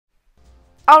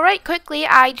Alright, quickly,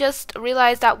 I just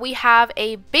realized that we have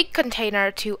a big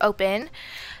container to open.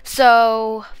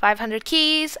 So, 500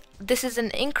 keys. This is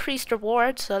an increased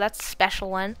reward, so that's a special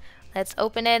one. Let's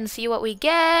open it and see what we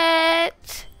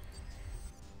get.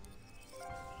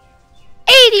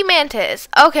 80 mantis.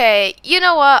 Okay, you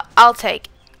know what?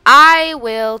 I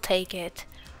will take it.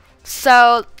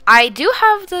 So, I do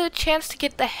have the chance to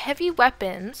get the heavy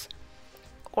weapons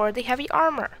or the heavy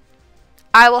armor.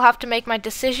 I will have to make my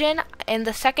decision. In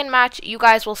the second match, you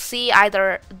guys will see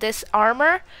either this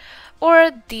armor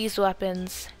or these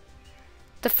weapons.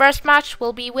 The first match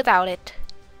will be without it,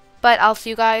 but I'll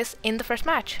see you guys in the first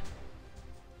match.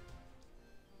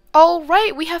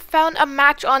 Alright, we have found a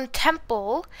match on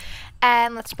Temple,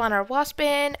 and let's spawn our wasp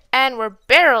in, and we're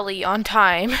barely on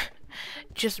time.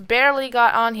 Just barely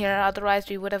got on here, otherwise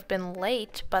we would have been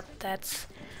late, but that's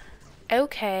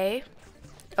okay.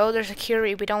 Oh, there's a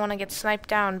Curie. We don't want to get sniped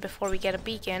down before we get a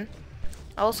beacon.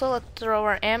 Also, let's throw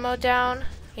our ammo down.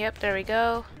 Yep, there we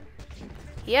go.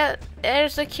 Yeah,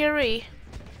 there's a Curie.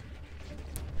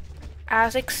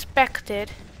 As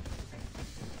expected.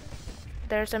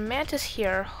 There's a Mantis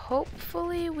here.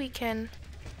 Hopefully we can...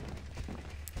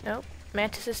 Nope.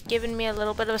 Mantis is giving me a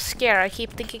little bit of a scare. I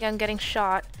keep thinking I'm getting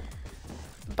shot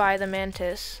by the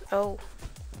Mantis. Oh.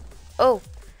 Oh.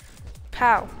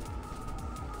 Pow.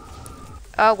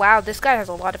 Oh wow, this guy has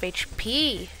a lot of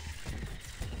HP.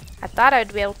 I thought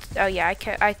I'd be able to... Oh yeah,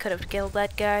 I could have killed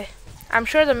that guy. I'm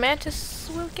sure the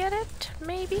Mantis will get it,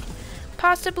 maybe?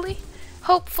 Possibly?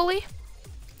 Hopefully?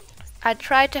 I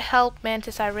tried to help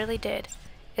Mantis, I really did.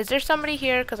 Is there somebody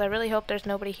here? Because I really hope there's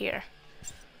nobody here.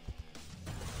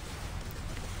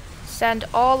 Send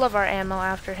all of our ammo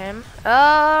after him.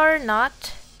 Or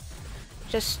not.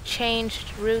 Just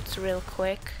changed routes real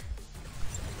quick.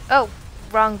 Oh!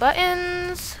 Wrong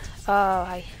buttons.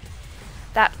 Oh,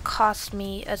 that cost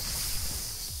me a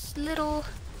little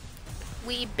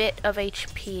wee bit of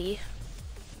HP.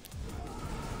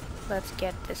 Let's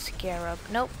get this scarab.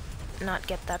 Nope, not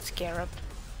get that scarab.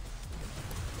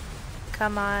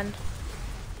 Come on.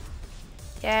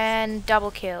 And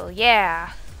double kill.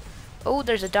 Yeah. Oh,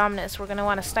 there's a Dominus. We're gonna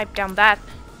want to snipe down that.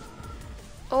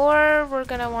 Or we're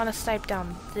gonna want to snipe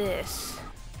down this.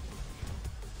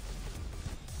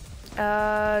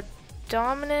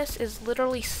 Dominus is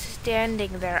literally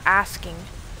standing there asking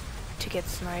to get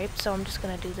sniped, so I'm just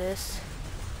gonna do this.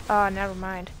 Oh, never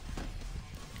mind.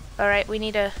 Alright, we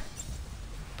need to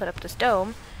put up this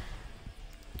dome.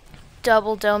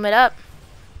 Double dome it up.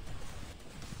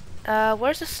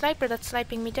 Where's the sniper that's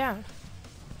sniping me down?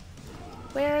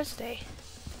 Where is they?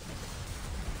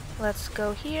 Let's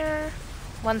go here.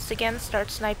 Once again, start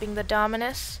sniping the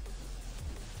Dominus.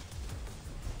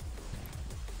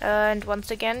 And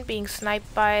once again being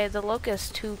sniped by the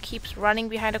Locust, who keeps running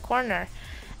behind a corner.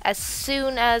 As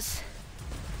soon as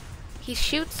he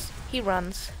shoots, he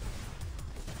runs.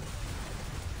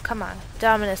 Come on,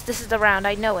 Dominus, this is the round,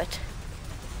 I know it.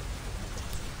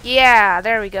 Yeah,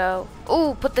 there we go.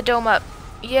 Ooh, put the dome up.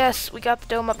 Yes, we got the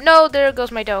dome up. No, there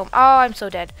goes my dome. Oh, I'm so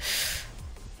dead.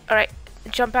 Alright,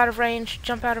 jump out of range,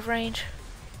 jump out of range.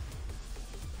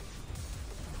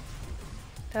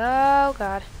 Oh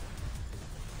god.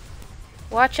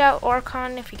 Watch out,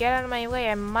 Orcon. If you get out of my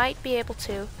way, I might be able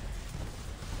to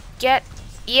get...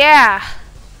 Yeah!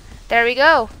 There we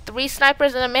go. 3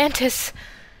 snipers and a Mantis.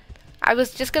 I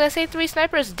was just gonna say 3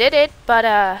 snipers did it, but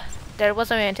there was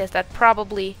a Mantis that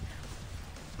probably,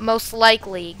 most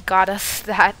likely, got us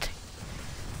that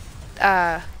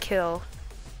kill.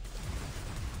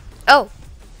 Oh!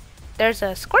 There's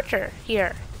a Scorcher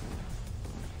here.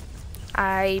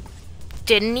 I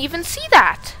didn't even see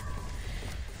that!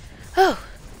 Oh,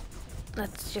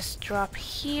 let's just drop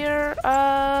here.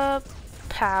 Pow,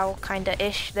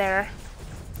 kinda-ish there.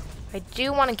 I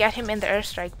do want to get him in the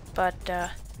airstrike, but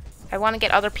I want to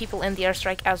get other people in the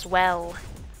airstrike as well.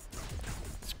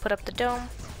 Let's put up the dome.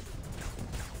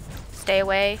 Stay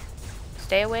away.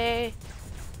 Stay away.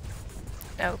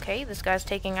 Okay, this guy's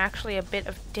taking actually a bit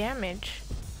of damage.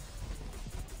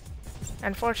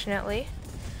 Unfortunately.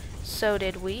 So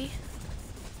did we.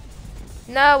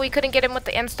 No, we couldn't get him with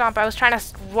the end stomp. I was trying to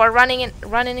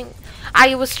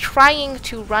I was trying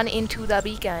to run into the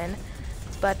beacon,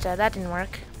 but that didn't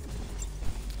work.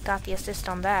 Got the assist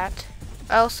on that.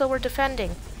 Oh, so we're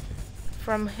defending.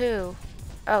 From who?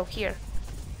 Oh, here.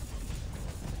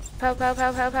 Pow, pow,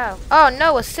 pow, pow, pow. Oh,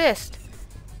 no assist.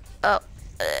 Oh,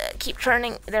 keep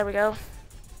turning. There we go.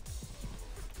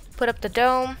 Put up the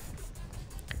dome.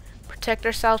 Protect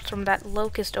ourselves from that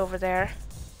Locust over there.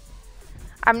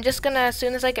 I'm just gonna, as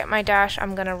soon as I get my dash,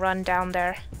 I'm gonna run down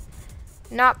there.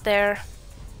 Not there.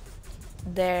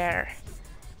 There.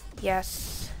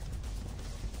 Yes.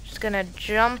 Just gonna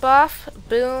jump off.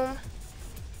 Boom.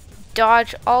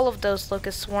 Dodge all of those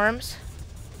locust swarms.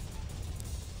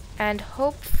 And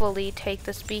hopefully take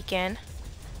this beacon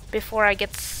before I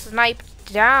get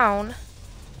sniped down.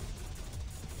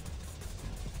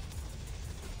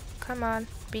 Come on,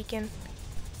 beacon.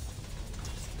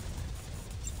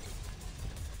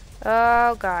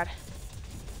 Oh god.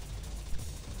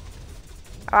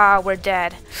 Ah, we're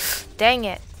dead. Dang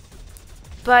it.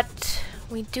 But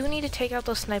we do need to take out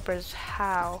those snipers.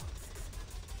 How?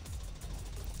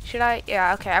 Should I?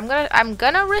 Yeah, okay. I'm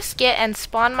gonna risk it and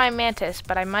spawn my mantis,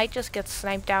 but I might just get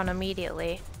sniped down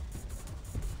immediately.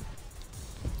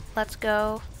 Let's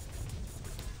go.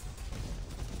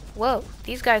 Whoa,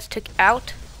 these guys took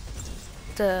out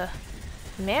the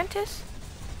mantis?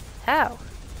 How?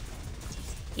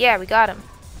 Yeah, we got him.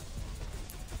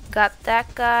 Got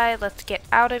that guy. Let's get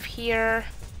out of here.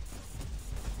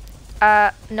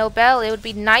 Nobel, it would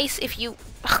be nice if you...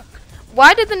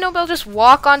 Why did the Nobel just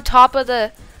walk on top of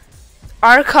the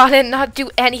Archon and not do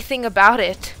anything about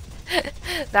it?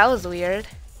 That was weird.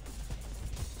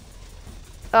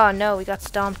 Oh no, we got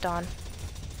stomped on.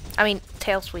 I mean,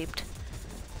 tail sweeped.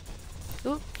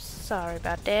 Oops, sorry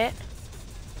about that.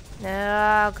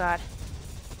 Oh god.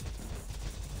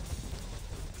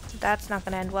 That's not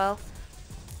gonna end well.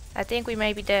 I think we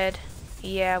may be dead.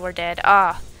 Yeah, we're dead.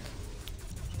 Ah.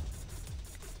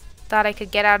 Thought I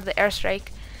could get out of the airstrike,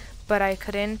 but I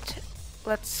couldn't.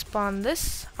 Let's spawn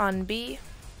this on B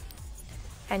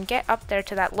and get up there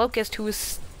to that locust who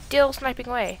is still sniping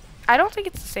away. I don't think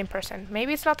it's the same person.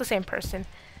 Maybe it's not the same person.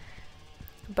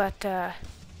 But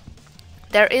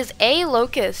there is a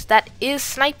locust that is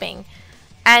sniping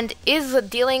and is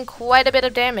dealing quite a bit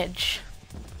of damage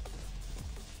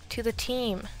to the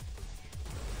team.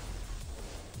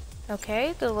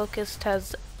 Okay, the locust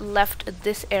has left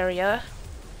this area.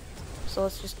 So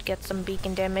let's just get some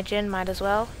beacon damage in, might as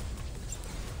well.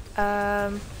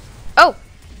 Oh!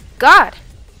 God!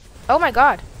 Oh my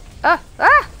god! Ah!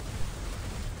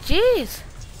 Jeez!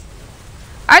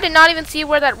 I did not even see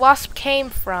where that wasp came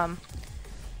from.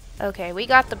 Okay, we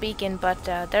got the beacon, but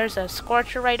there's a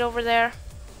scorcher right over there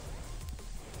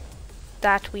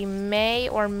that we may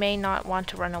or may not want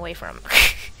to run away from.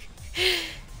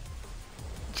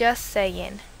 Just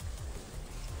saying.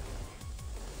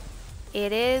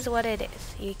 It is what it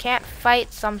is. You can't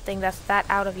fight something that's that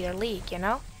out of your league, you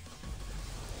know?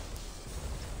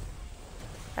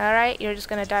 Alright, you're just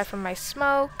gonna die from my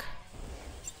smoke.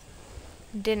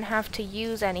 Didn't have to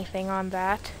use anything on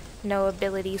that. No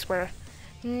abilities were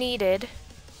needed.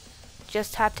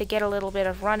 Just had to get a little bit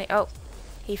of running. Oh,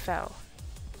 he fell.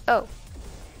 Oh.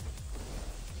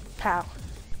 Pow.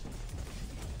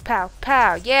 Pow,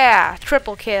 pow. Yeah,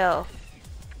 triple kill.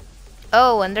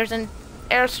 Oh, and there's an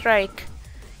airstrike.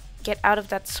 Get out of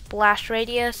that splash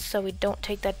radius so we don't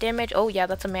take that damage. Oh yeah,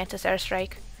 that's a mantis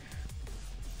airstrike.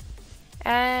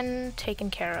 And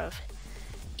taken care of.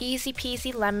 Easy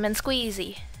peasy lemon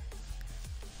squeezy.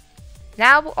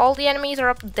 Now all the enemies are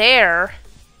up there.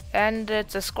 And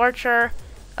it's a scorcher.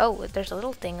 Oh, there's a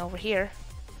little thing over here.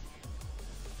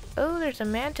 Oh, there's a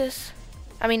mantis.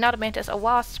 I mean, not a mantis, a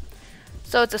wasp.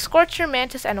 So it's a scorcher,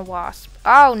 mantis, and a wasp.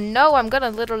 Oh no, I'm gonna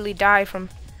literally die from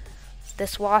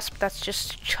this wasp that's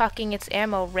just chucking its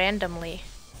ammo randomly.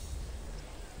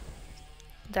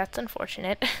 That's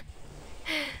unfortunate.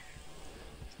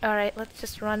 Alright, let's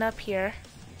just run up here.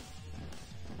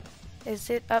 Is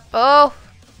it up? Oh!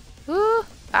 Ooh!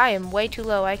 I am way too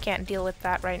low. I can't deal with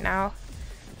that right now.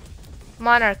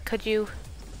 Monarch, could you...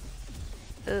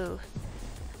 Ooh.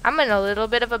 I'm in a little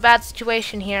bit of a bad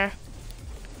situation here.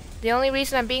 The only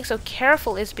reason I'm being so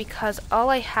careful is because all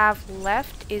I have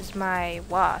left is my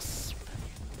wasp.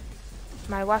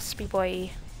 My waspy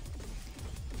boy.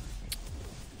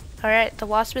 Alright, the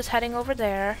wasp is heading over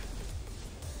there.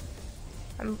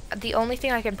 The only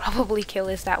thing I can probably kill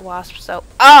is that wasp, so...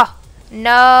 Oh!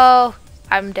 No!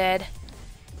 I'm dead.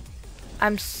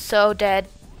 I'm so dead.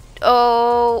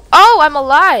 Oh! Oh! I'm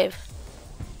alive!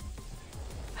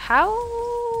 How?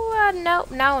 No,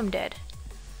 now I'm dead.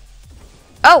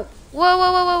 Oh! Whoa,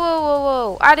 whoa, whoa, whoa, whoa, whoa,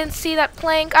 whoa. I didn't see that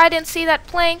plank. I didn't see that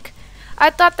plank. I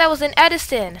thought that was an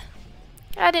Edison.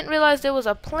 I didn't realize there was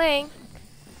a plank.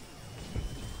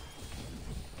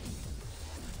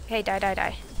 Hey, die, die,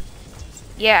 die.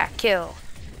 Yeah, kill.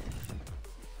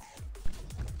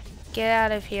 Get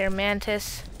out of here,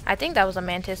 mantis. I think that was a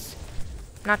mantis.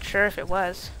 Not sure if it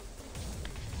was.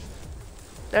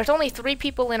 There's only 3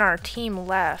 people in our team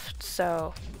left,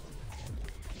 so...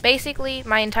 Basically,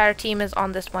 my entire team is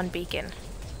on this one beacon.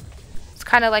 It's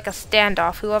kind of like a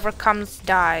standoff. Whoever comes,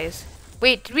 dies.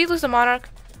 Wait, did we lose the monarch?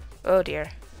 Oh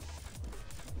dear.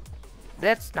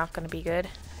 That's not gonna be good.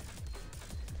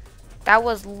 That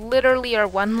was literally our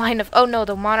one line of... Oh no,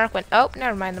 the Monarch went... Oh,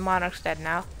 never mind, the Monarch's dead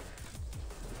now.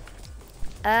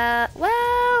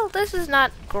 Well, this is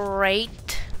not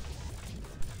great.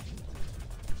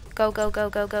 Go, go, go,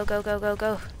 go, go, go, go, go,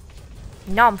 go.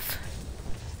 Nymph.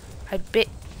 I bit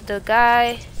the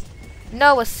guy.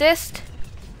 No assist.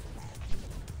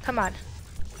 Come on.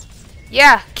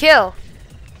 Yeah, kill.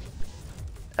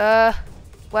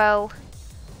 Well,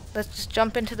 let's just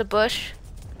jump into the bush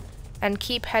and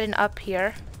keep heading up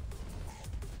here.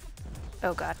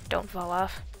 Oh god, don't fall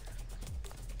off.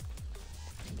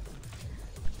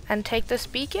 And take this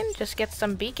beacon, just get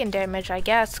some beacon damage, I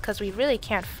guess, because we really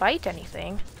can't fight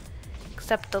anything.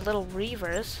 Except the little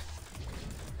reavers.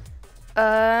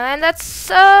 And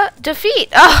that's, defeat!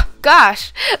 Oh,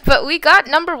 gosh! But we got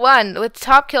number 1 with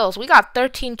top kills. We got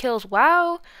 13 kills,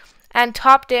 wow! And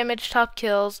top damage, top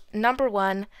kills, number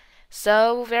 1.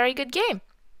 So, very good game.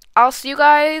 I'll see you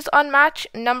guys on match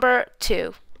number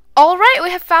 2. Alright,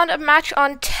 we have found a match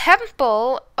on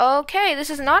Temple. Okay, this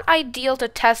is not ideal to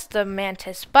test the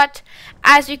Mantis, but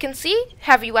as you can see,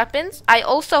 heavy weapons. I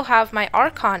also have my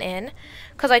Archon in,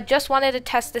 because I just wanted to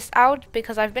test this out,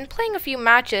 because I've been playing a few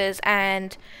matches,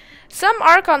 and some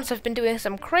Archons have been doing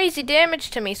some crazy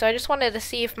damage to me, so I just wanted to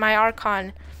see if my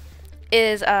Archon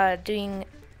is doing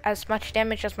as much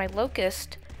damage as my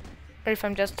Locust, or if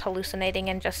I'm just hallucinating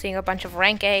and just seeing a bunch of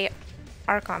rank A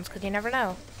Archons, because you never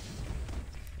know.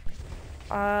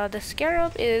 The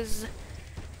Scarab is...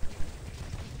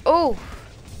 Oh!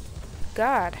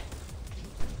 God.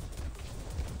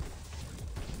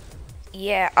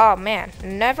 Yeah, oh man.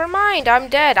 Never mind, I'm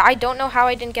dead. I don't know how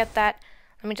I didn't get that.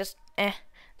 Let me just... there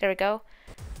we go.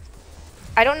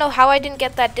 I don't know how I didn't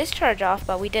get that discharge off,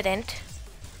 but we didn't.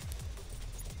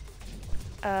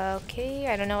 Okay,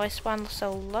 I don't know, I spawned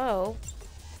so low.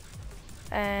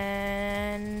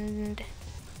 And...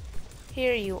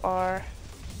 here you are.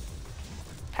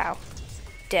 Pow.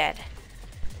 Dead.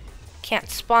 Can't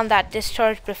spawn that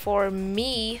discharge before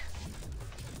me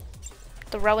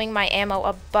throwing my ammo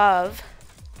above.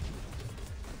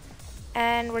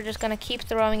 And we're just gonna keep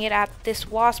throwing it at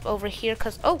this wasp over here,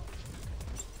 cause... Oh!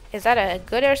 Is that a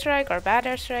good airstrike or a bad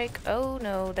airstrike? Oh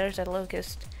no, there's a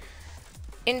Locust.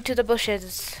 Into the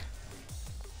bushes.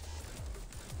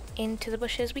 Into the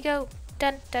bushes we go.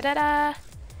 Dun da da da.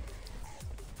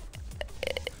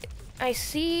 I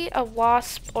see a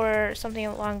wasp or something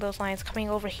along those lines coming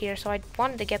over here, so I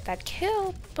wanted to get that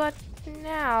kill, but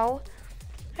now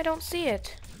I don't see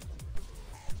it.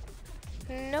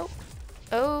 Nope.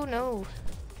 Oh no.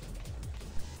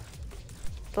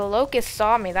 The Locust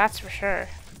saw me, that's for sure.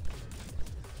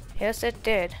 Yes, it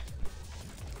did.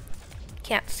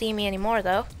 Can't see me anymore,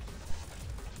 though.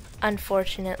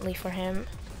 Unfortunately for him.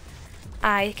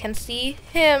 I can see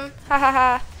him. Ha ha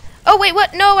ha. Oh, wait,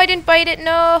 what? No, I didn't bite it.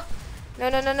 No. No,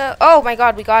 no, no, no. Oh my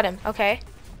god, we got him. Okay.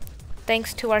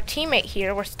 Thanks to our teammate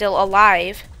here, we're still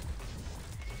alive.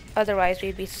 Otherwise,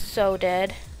 we'd be so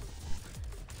dead.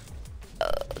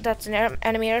 That's an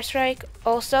enemy airstrike.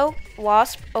 Also,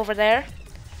 wasp over there.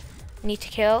 Need to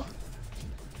kill.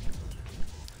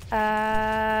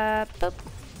 Boop.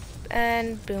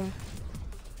 And boom.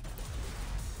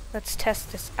 Let's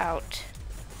test this out.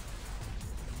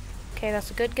 Okay, that's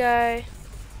a good guy.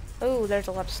 Oh, there's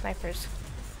a lot of snipers.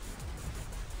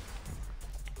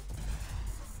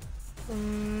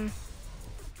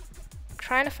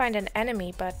 Trying to find an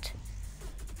enemy, but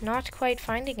not quite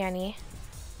finding any.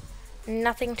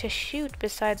 Nothing to shoot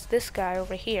besides this guy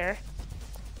over here.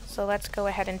 So let's go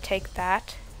ahead and take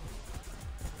that.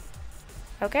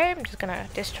 Okay, I'm just gonna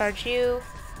discharge you.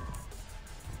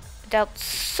 Dealt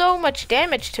so much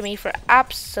damage to me for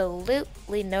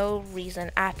absolutely no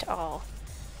reason at all.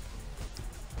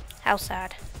 How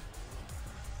sad.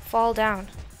 Fall down.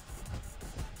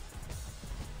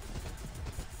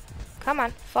 Come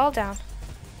on, fall down.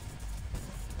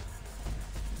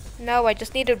 No, I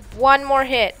just needed one more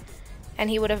hit, and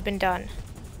he would have been done.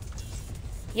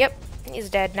 Yep, he's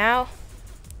dead now.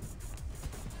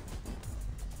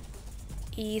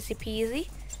 Easy peasy.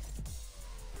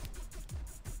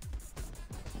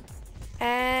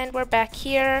 And we're back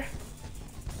here.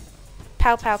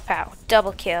 Pow, pow, pow.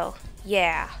 Double kill.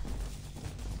 Yeah.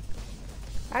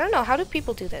 I don't know, how do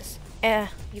people do this?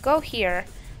 You go here,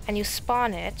 and you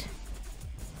spawn it.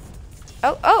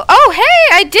 Oh,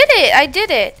 hey! I did it! I did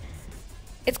it!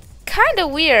 It's kind of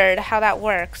weird how that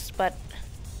works, but...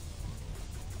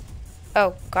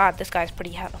 Oh, God, this guy's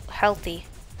pretty healthy.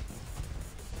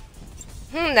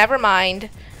 Never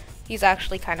mind. He's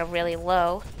actually kind of really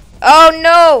low. Oh,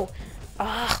 no!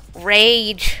 Ugh,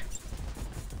 rage.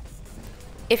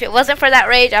 If it wasn't for that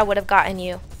rage, I would have gotten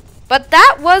you. But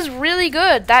that was really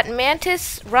good. That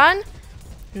Mantis run,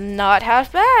 not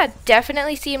half bad.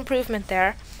 Definitely see improvement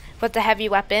there with the heavy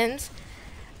weapons.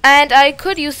 And I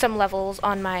could use some levels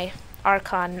on my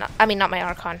Archon. I mean, not my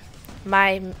Archon.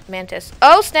 My Mantis.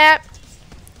 Oh, snap!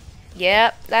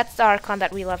 Yep, that's the Archon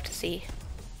that we love to see.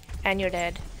 And you're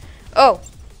dead. Oh!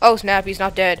 Oh, snap, he's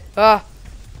not dead. Oh!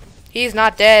 He's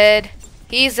not dead.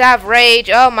 He's have rage.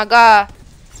 Oh, my God.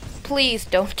 Please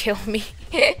don't kill me.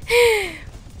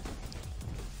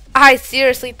 I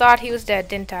seriously thought he was dead,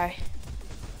 didn't I?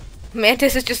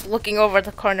 Mantis is just looking over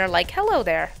the corner like, hello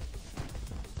there.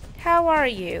 How are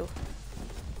you?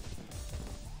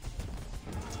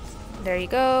 There you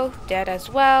go. Dead as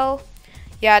well.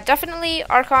 Yeah, definitely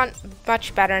Archon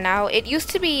much better now. It used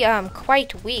to be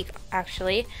quite weak,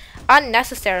 actually.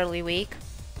 Unnecessarily weak.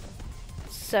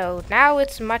 So now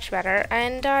it's much better,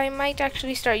 and I might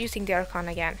actually start using the Archon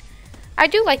again. I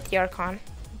do like the Archon,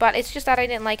 but it's just that I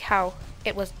didn't like how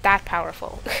it was that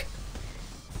powerful.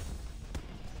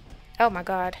 Oh my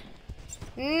God.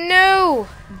 No!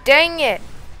 Dang it!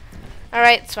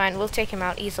 Alright, it's fine. We'll take him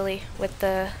out easily with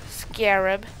the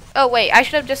Scarab. Oh wait, I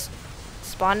should have just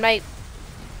spawned my...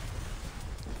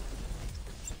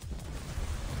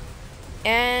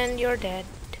 And you're dead.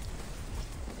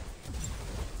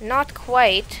 Not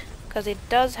quite, because it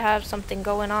does have something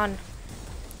going on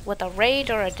with a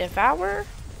raid or a devour.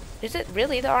 Is it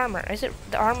really the armor? Is it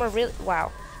the armor really?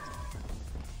 Wow.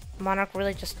 Monarch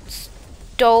really just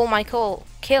stole my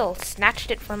kill, snatched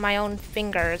it from my own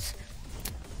fingers.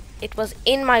 It was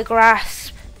in my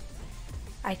grasp.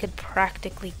 I could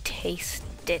practically taste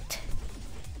it.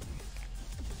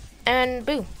 And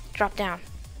boom, drop down.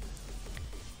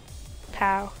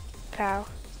 Pow, pow.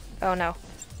 Oh no.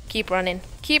 Keep running.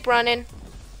 Keep running.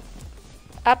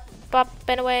 Up, up,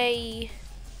 and away.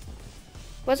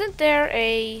 Wasn't there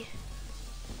a...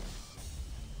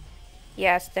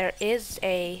 Yes, there is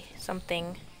a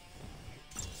something.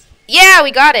 Yeah,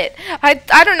 we got it.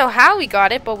 I don't know how we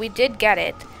got it, but we did get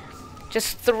it.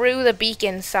 Just through the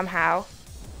beacon somehow.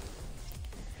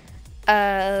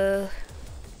 Let's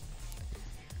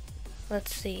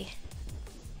see.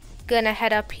 Gonna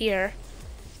head up here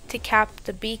to cap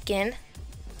the beacon,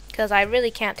 because I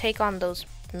really can't take on those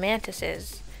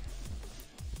mantises.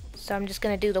 So I'm just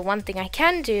gonna do the one thing I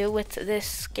can do with this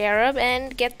Scarab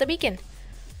and get the beacon.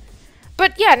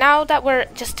 But yeah, now that we're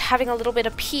just having a little bit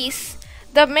of peace,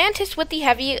 the Mantis with the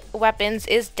heavy weapons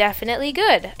is definitely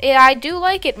good. I do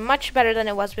like it much better than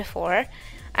it was before,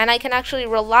 and I can actually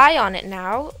rely on it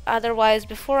now. Otherwise,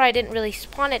 before I didn't really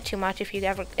spawn it too much, if you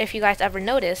guys ever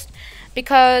noticed,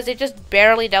 because it just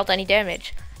barely dealt any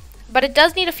damage. But it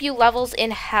does need a few levels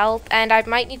in health, and I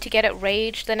might need to get it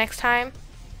raged the next time,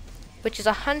 which is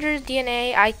 100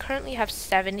 DNA. I currently have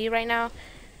 70 right now.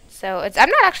 So I'm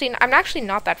actually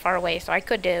not that far away, so I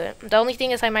could do it. The only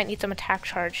thing is I might need some attack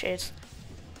charges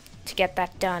to get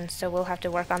that done, so we'll have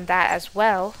to work on that as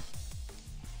well.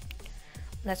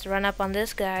 Let's run up on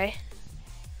this guy.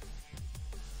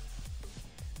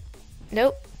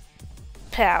 Nope.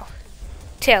 Pow.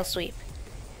 Tail sweep.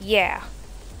 Yeah.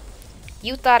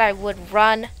 You thought I would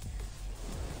run.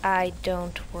 I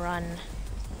don't run.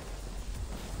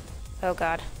 Oh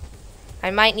god.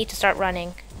 I might need to start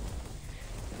running.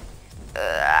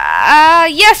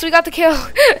 Yes, we got the kill.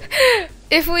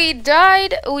 If we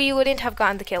died, we wouldn't have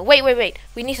gotten the kill. Wait.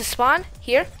 We need to spawn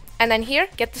here, and then here,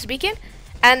 get this beacon,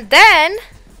 and then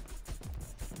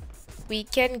we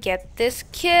can get this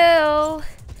kill.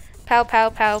 Pow, pow,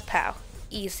 pow, pow.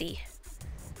 Easy.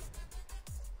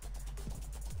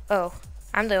 Oh,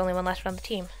 I'm the only one left on the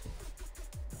team.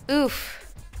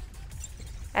 Oof.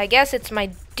 I guess it's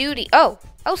my duty. Oh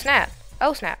snap.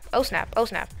 Oh snap. Oh snap. Oh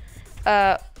snap.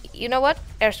 You know what?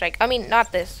 Airstrike. I mean,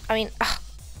 not this. I mean,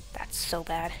 that's so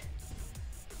bad.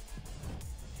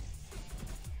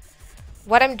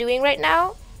 What I'm doing right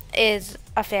now is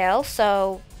a fail,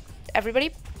 so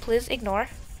everybody please ignore.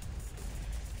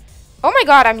 Oh my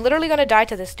god, I'm literally gonna die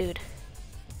to this dude.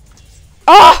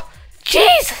 Oh!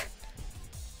 Jeez!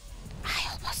 I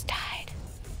almost died.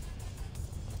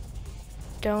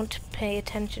 Don't pay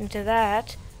attention to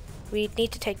that. We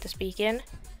need to take this beacon,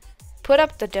 put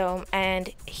up the dome, and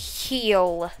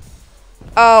heal.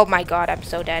 Oh my god, I'm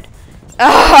so dead. They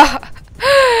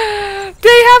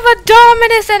have a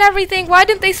Dominus and everything. Why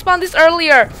didn't they spawn this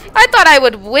earlier? I thought I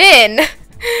would win.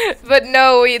 But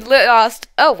no, we lost.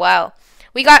 Oh wow.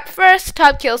 We got first,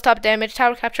 top kills, top damage,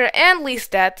 tower capture, and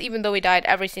least death, even though we died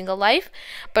every single life.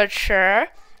 But sure.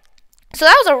 So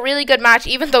that was a really good match,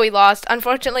 even though we lost.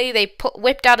 Unfortunately, they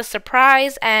whipped out a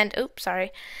surprise and... Oops,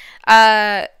 sorry.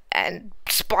 And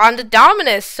spawned a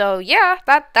Dominus. So yeah,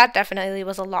 that definitely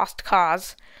was a lost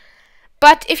cause.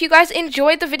 But if you guys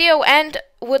enjoyed the video and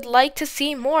would like to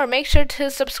see more, make sure to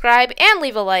subscribe and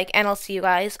leave a like, and I'll see you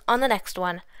guys on the next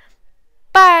one.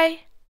 Bye!